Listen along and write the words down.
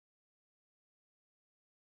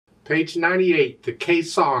Page 98, the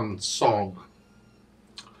Caisson song.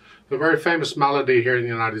 A very famous melody here in the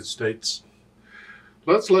United States.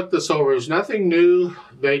 Let's look this over. There's nothing new.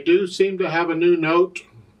 They do seem to have a new note.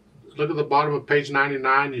 Look at the bottom of page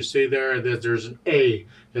 99. You see there that there's an A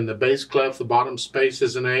in the bass clef. The bottom space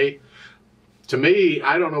is an A. To me,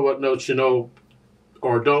 I don't know what notes you know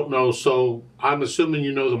or don't know, so I'm assuming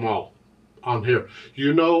you know them all on here.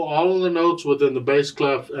 You know all of the notes within the bass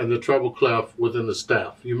clef and the treble clef within the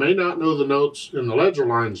staff. You may not know the notes in the ledger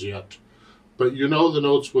lines yet, but you know the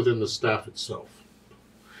notes within the staff itself.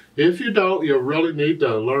 If you don't, you really need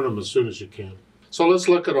to learn them as soon as you can. So let's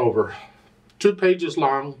look it over. 2 pages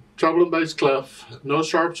long, treble and bass clef, no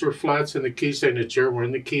sharps or flats in the key signature. We're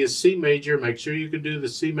in the key is C major. Make sure you can do the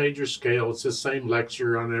C major scale. It's the same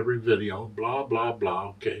lecture on every video. Blah, blah, blah.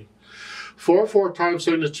 Okay. 4/4 time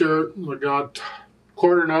signature. We got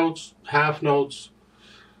quarter notes, half notes,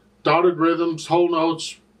 dotted rhythms, whole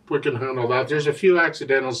notes. We can handle that. There's a few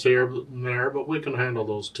accidentals here and there, but we can handle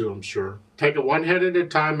those too, I'm sure. Take it one hand at a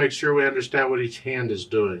time. Make sure we understand what each hand is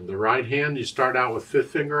doing. The right hand, you start out with 5th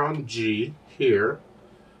finger on G here.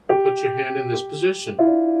 Put your hand in this position.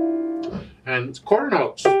 And it's quarter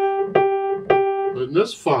notes. Isn't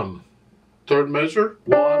this fun? 3rd measure.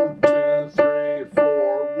 1, 2, 3,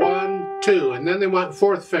 4, 1, 2. And then they want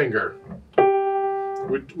 4th finger.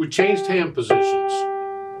 We changed hand positions.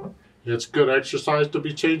 It's good exercise to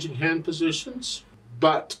be changing hand positions,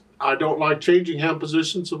 but I don't like changing hand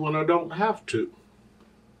positions when I don't have to.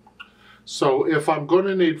 So if I'm going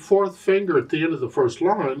to need 4th finger at the end of the first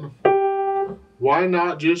line, why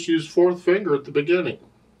not just use 4th finger at the beginning?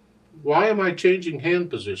 Why am I changing hand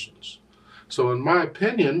positions? So in my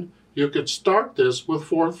opinion, you could start this with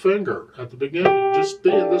 4th finger at the beginning. Just be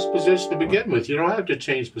in this position to begin with. You don't have to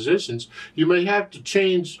change positions. You may have to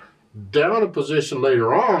change down a position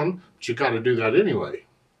later on, but you got to do that anyway.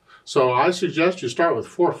 So I suggest you start with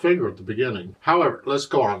 4th finger at the beginning. However, let's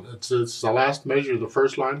go on. It's the last measure of the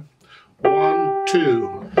first line. 1,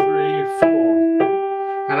 2, 3,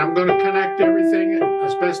 4. And I'm going to connect everything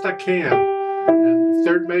as best I can. And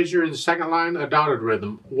 3rd measure of the 2nd line, a dotted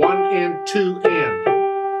rhythm. 1 and 2 and.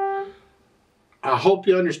 I hope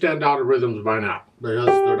you understand dotted rhythms by now, because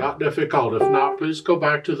they're not difficult. If not, please go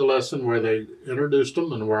back to the lesson where they introduced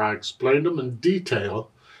them and where I explained them in detail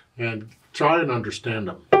and try and understand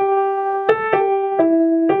them.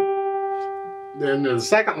 Then the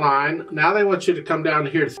 2nd line, now they want you to come down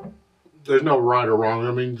here. There's no right or wrong.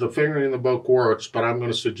 I mean, the fingering in the book works, but I'm going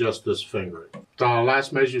to suggest this fingering. The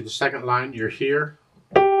last measure of the 2nd line, you're here.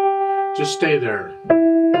 Just stay there.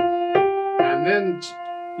 And then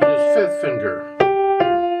use 5th finger.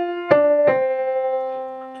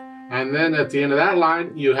 And then at the end of that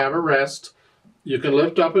line, you have a rest. You can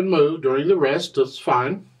lift up and move during the rest. That's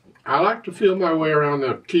fine. I like to feel my way around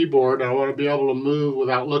the keyboard. I want to be able to move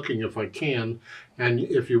without looking if I can. And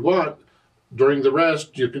if you want, during the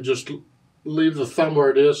rest, you can just leave the thumb where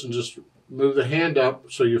it is and just move the hand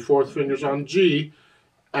up so your 4th finger's on G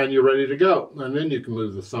and you're ready to go. And then you can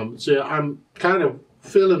move the thumb. See, I'm kind of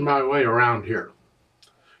feeling my way around here.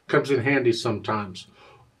 Comes in handy sometimes.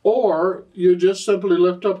 Or you just simply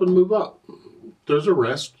lift up and move up. There's a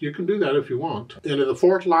rest. You can do that if you want. Into the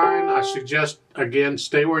 4th line, I suggest, again,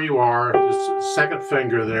 stay where you are. Just 2nd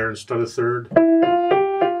finger there instead of 3rd.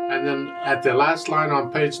 And then at the last line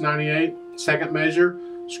on page 98, 2nd measure,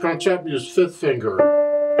 scrunch up, use 5th finger.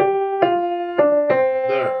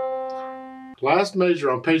 There. Last measure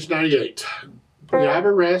on page 98. You have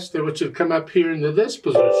a rest. They want you to come up here into this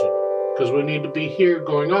position, because we need to be here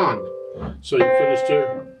going on. So you finished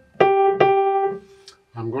here.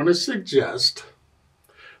 I'm going to suggest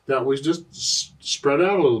that we just spread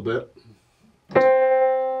out a little bit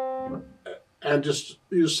and just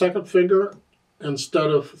use 2nd finger instead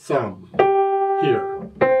of thumb here.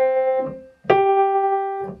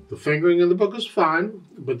 The fingering in the book is fine,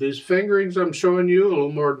 but these fingerings I'm showing you a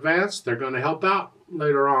little more advanced. They're going to help out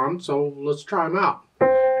later on, so let's try them out.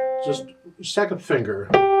 Just 2nd finger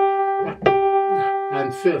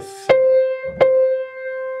and 5th.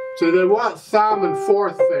 So they want thumb and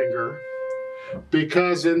 4th finger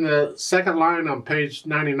because in the 2nd line on page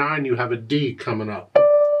 99 you have a D coming up.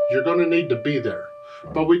 You're going to need to be there,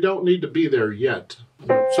 but we don't need to be there yet.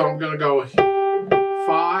 So I'm going to go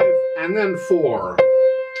 5 and then 4.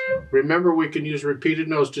 Remember, we can use repeated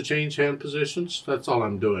notes to change hand positions. That's all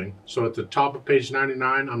I'm doing. So at the top of page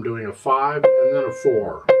 99 I'm doing a 5 and then a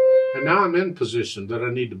 4. And now I'm in position that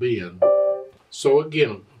I need to be in. So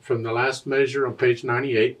again, from the last measure on page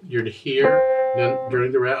 98, you're to here. Then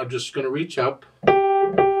during the rest, I'm just going to reach up. And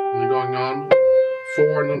then going on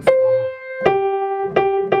 4 and then 5.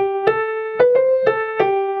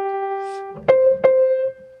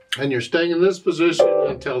 And you're staying in this position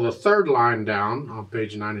until the third line down on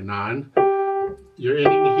page 99. You're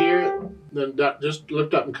ending here, then just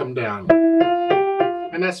lift up and come down.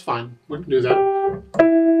 And that's fine. We can do that.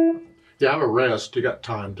 You have a rest, you got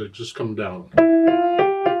time to just come down.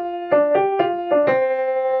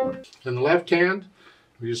 In the left hand,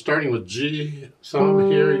 you're starting with G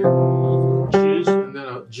thumb here, G's, and then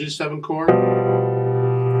a G7 chord.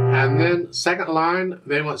 And then second line,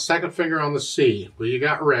 they want second finger on the C. Well, you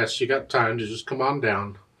got rest, you got time to just come on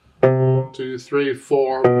down. 2, 3,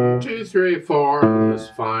 4, 1, 2, 3, 4, that's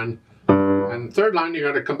fine. And third line, you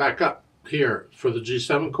got to come back up here for the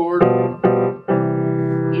G7 chord.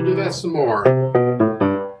 You do that some more.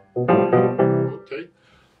 Okay.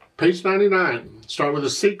 Page 99. Start with a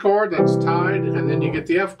C chord, that's tied, and then you get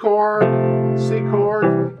the F chord, C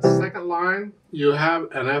chord. Second line, you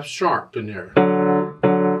have an F sharp in there.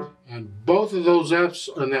 And both of those F's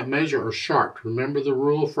in that measure are sharp. Remember the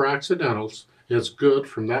rule for accidentals. It's good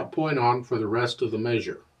from that point on for the rest of the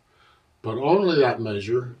measure. But only that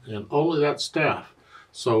measure and only that staff.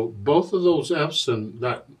 So both of those F's in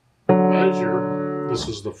that measure, this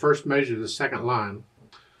is the first measure, the second line,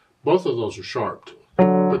 both of those are sharped.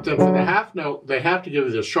 But then for the half note, they have to give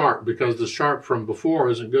you the sharp because the sharp from before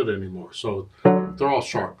isn't good anymore. So they're all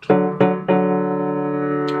sharped.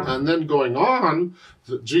 And then going on,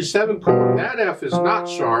 the G7 chord, that F is not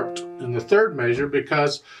sharped in the third measure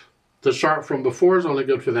because the sharp from before is only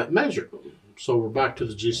good for that measure. So we're back to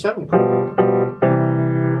the G7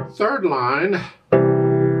 chord. Third line,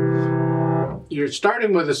 you're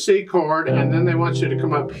starting with a C chord and then they want you to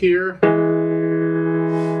come up here.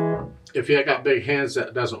 If you got big hands,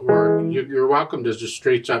 that doesn't work. You're welcome to just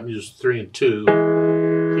stretch up and use 3 and 2.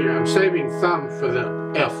 Here, I'm saving thumb for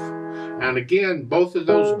the F. And again, both of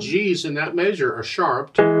those G's in that measure are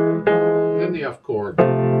sharped. Then the F chord.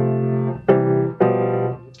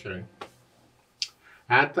 Okay.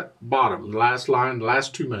 At the bottom, the last line, the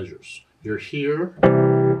last two measures. You're here.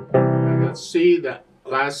 And that C, that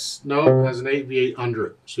last note has an 8V8 under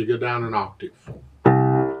it. So you go down an octave.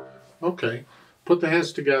 Okay. Put the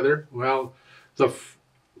hands together. Well, the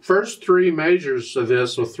first three measures of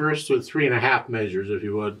this, or first 3.5 measures, if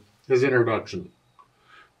you would, is introduction.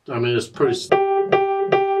 I mean, it's pretty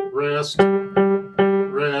rest,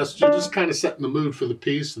 rest. You're just kind of setting the mood for the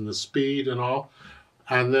piece and the speed and all.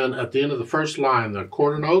 And then at the end of the first line, the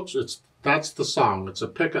quarter notes, that's the song. It's a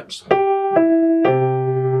pickups.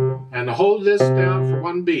 And to hold this down for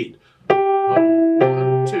one beat.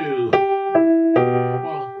 1, 2.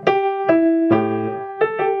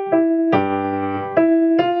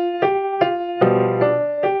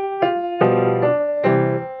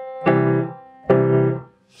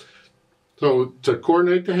 So to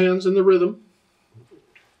coordinate the hands and the rhythm,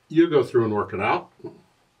 you go through and work it out.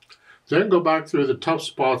 Then go back through the tough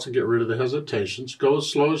spots and get rid of the hesitations. Go as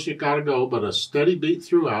slow as you gotta go, but a steady beat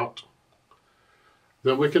throughout.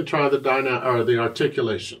 Then we can try the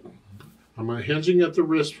articulation. I'm hinging at the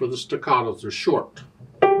wrist for the staccatos. They're short.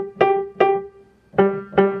 And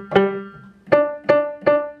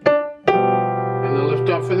then lift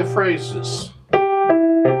up for the phrases.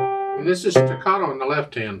 And this is staccato in the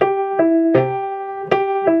left hand.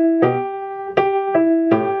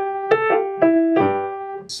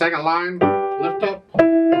 Second line, lift up.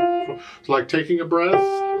 It's like taking a breath.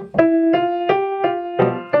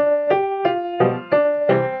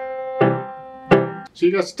 So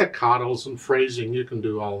you got staccatos and phrasing, you can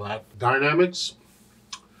do all that. Dynamics,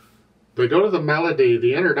 they go to the melody.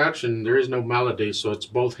 The introduction, there is no melody, so it's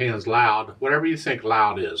both hands loud. Whatever you think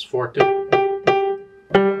loud is. Forte. And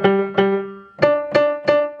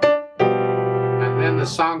then the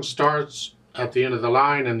song starts at the end of the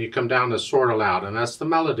line and you come down to sort of loud, and that's the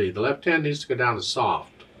melody. The left hand needs to go down to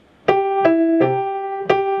soft.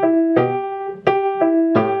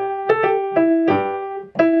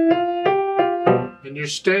 And you're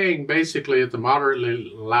staying basically at the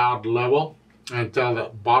moderately loud level until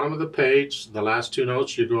the bottom of the page, the last two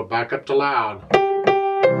notes, you go back up to loud.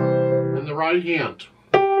 And the right hand.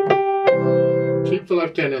 Keep the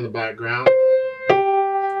left hand in the background.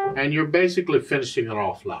 And you're basically finishing it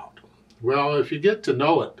off loud. Well, if you get to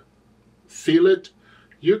know it, feel it,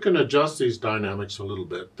 you can adjust these dynamics a little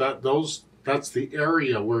bit. That's the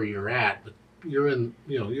area where you're at, but you're in,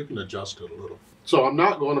 you can adjust it a little. So I'm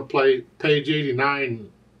not going to play page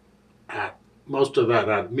 89 at most of that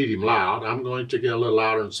at medium loud. I'm going to get a little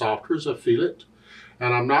louder and softer as I feel it.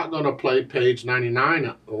 And I'm not going to play page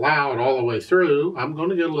 99 loud all the way through. I'm going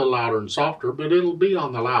to get a little louder and softer, but it'll be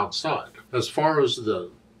on the loud side. As far as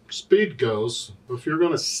the speed goes, if you're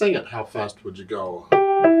going to sing it, how fast would you go?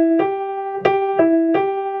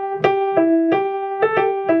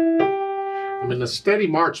 mean, a steady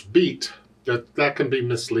march beat, that can be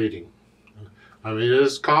misleading. I mean, it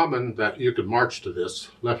is common that you could march to this,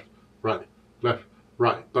 left, right,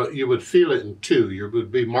 but you would feel it in two. You would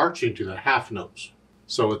be marching to the half notes.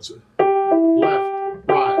 So it's left,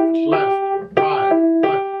 right, left, right,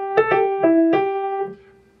 left.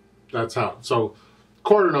 That's how. So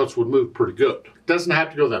quarter notes would move pretty good. It doesn't have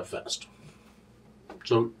to go that fast.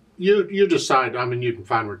 So you decide. I mean, you can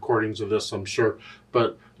find recordings of this, I'm sure,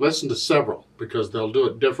 but listen to several because they'll do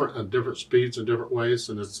it different at different speeds and different ways,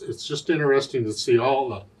 and it's just interesting to see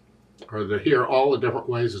to hear all the different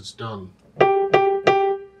ways it's done.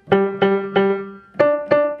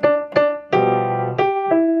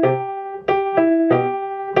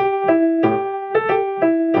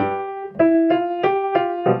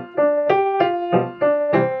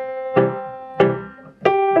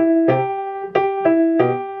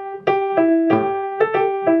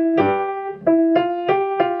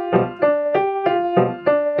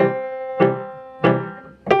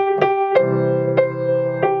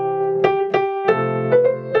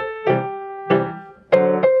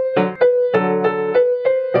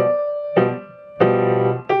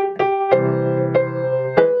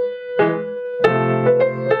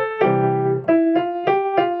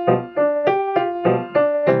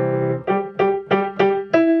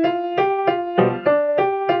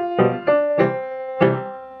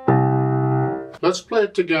 Let's play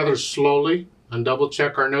it together slowly and double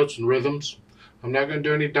check our notes and rhythms. I'm not going to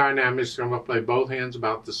do any dynamics. I'm going to play both hands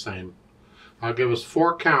about the same. I'll give us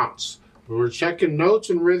 4 counts. We're checking notes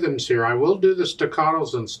and rhythms here. I will do the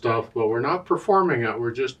staccatos and stuff, but we're not performing it.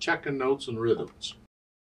 We're just checking notes and rhythms.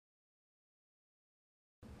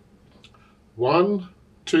 1,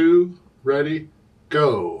 2, ready,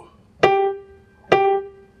 go.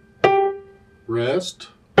 Rest.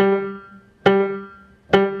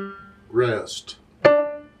 Rest.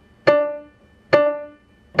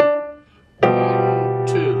 1,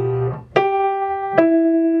 2.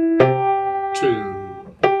 2.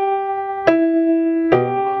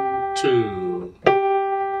 1, 2.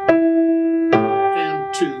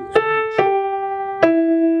 And 2.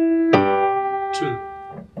 2.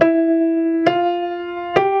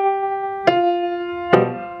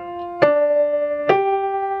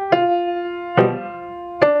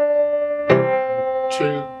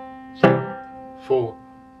 2, 4,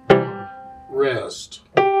 1, rest.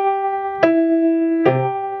 2,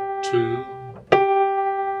 2,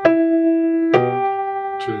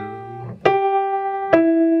 2,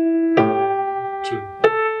 2.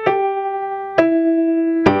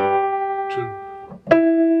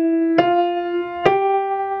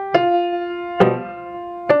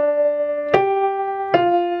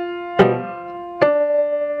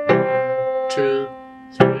 2,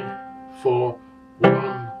 3, 4,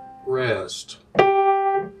 1, rest.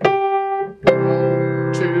 1,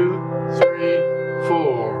 2, 3,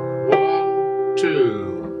 4, 1,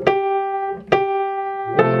 2.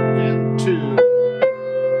 1 and 2.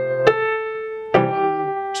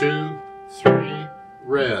 1, 2, 3,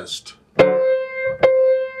 rest.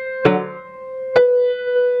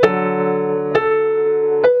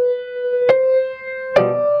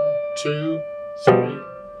 2, 3,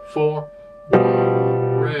 4,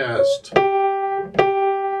 1, rest.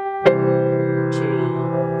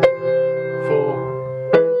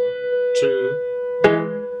 2,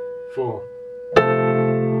 4.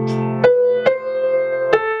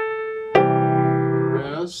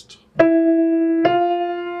 Rest.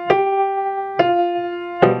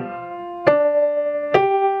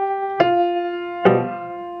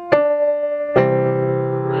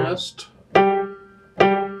 Rest.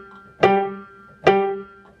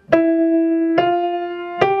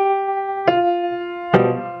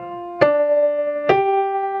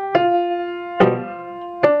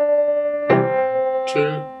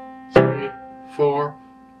 2, 3, 4.